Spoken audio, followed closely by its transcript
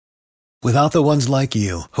Without the ones like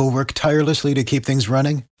you, who work tirelessly to keep things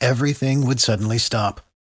running, everything would suddenly stop.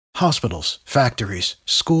 Hospitals, factories,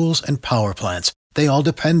 schools, and power plants, they all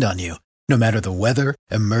depend on you. No matter the weather,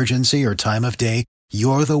 emergency, or time of day,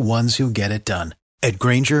 you're the ones who get it done. At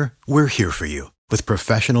Grainger, we're here for you with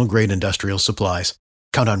professional-grade industrial supplies.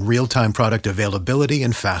 Count on real-time product availability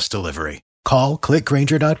and fast delivery. Call, click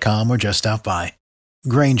Grainger.com, or just stop by.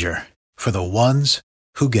 Grainger, for the ones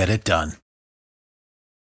who get it done.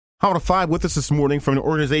 Hot on 5 with us this morning from an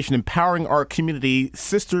organization empowering our community,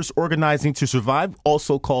 Sisters Organizing to Survive,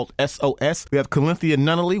 also called SOS. We have Colinthia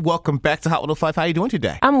Nunnally. Welcome back to Hot 105. How are you doing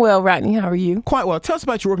today? I'm well, Rodney. How are you? Quite well. Tell us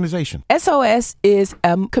about your organization. SOS is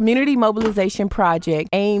a community mobilization project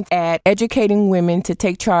aimed at educating women to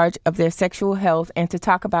take charge of their sexual health and to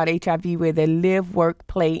talk about HIV where they live, work,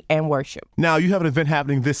 play, and worship. Now, you have an event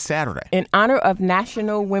happening this Saturday. In honor of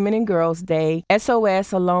National Women and Girls Day,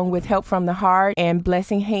 SOS, along with help from the Heart and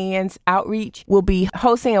Blessing Hands Outreach, will be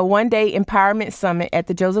hosting a one-day empowerment summit at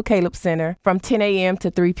the Joseph Caleb Center from 10 a.m.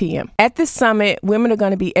 to 3 p.m. At this summit, women are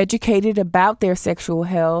going to be educated about their sexual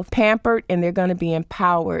health, pampered, and they're going to be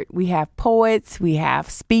empowered. We have poets, we have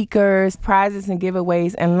speakers, prizes and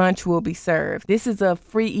giveaways, and lunch will be served. This is a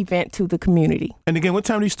free event to the community. And again, what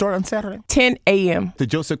time do you start on Saturday? 10 a.m. The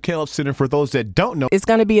Joseph Caleb Center, for those that don't know. It's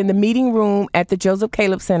going to be in the meeting room at the Joseph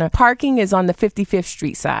Caleb Center. Parking is on the 55th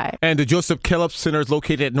Street side. And the Joseph Caleb Center is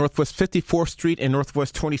located at Northwest 54th Street and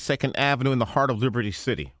Northwest 22nd Avenue in the heart of Liberty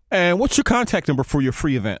City. And what's your contact number for your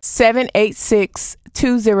free event?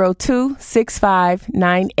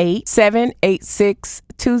 786-202-6598.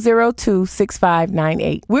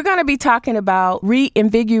 786-202-6598. We're going to be talking about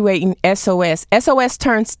reinvigorating SOS. SOS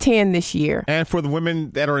turns 10 this year. And for the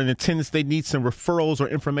women that are in attendance, they need some referrals or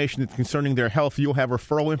information concerning their health. You'll have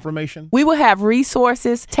referral information? We will have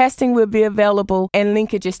resources, testing will be available, and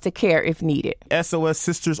linkages to care if needed. SOS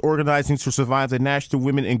Sisters Organizing to Survive the National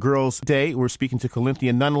Women and Girls Day. We're speaking to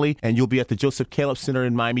Colinthia Nunnally, and you'll be at the Joseph Caleb Center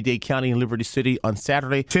in Miami-Dade County in Liberty City on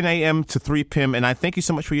Saturday, 10 a.m. to 3 p.m. And I thank you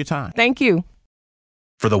so much for your time. Thank you.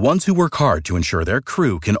 For the ones who work hard to ensure their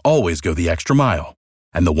crew can always go the extra mile,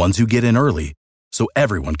 and the ones who get in early so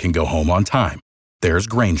everyone can go home on time, there's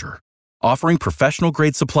Grainger, offering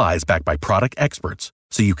professional-grade supplies backed by product experts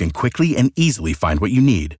so you can quickly and easily find what you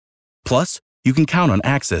need. Plus, you can count on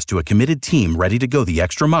access to a committed team ready to go the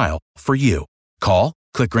extra mile for you. Call,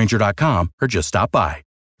 click Grainger.com, or just stop by.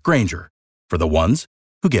 Grainger, for the ones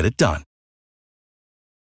who get it done.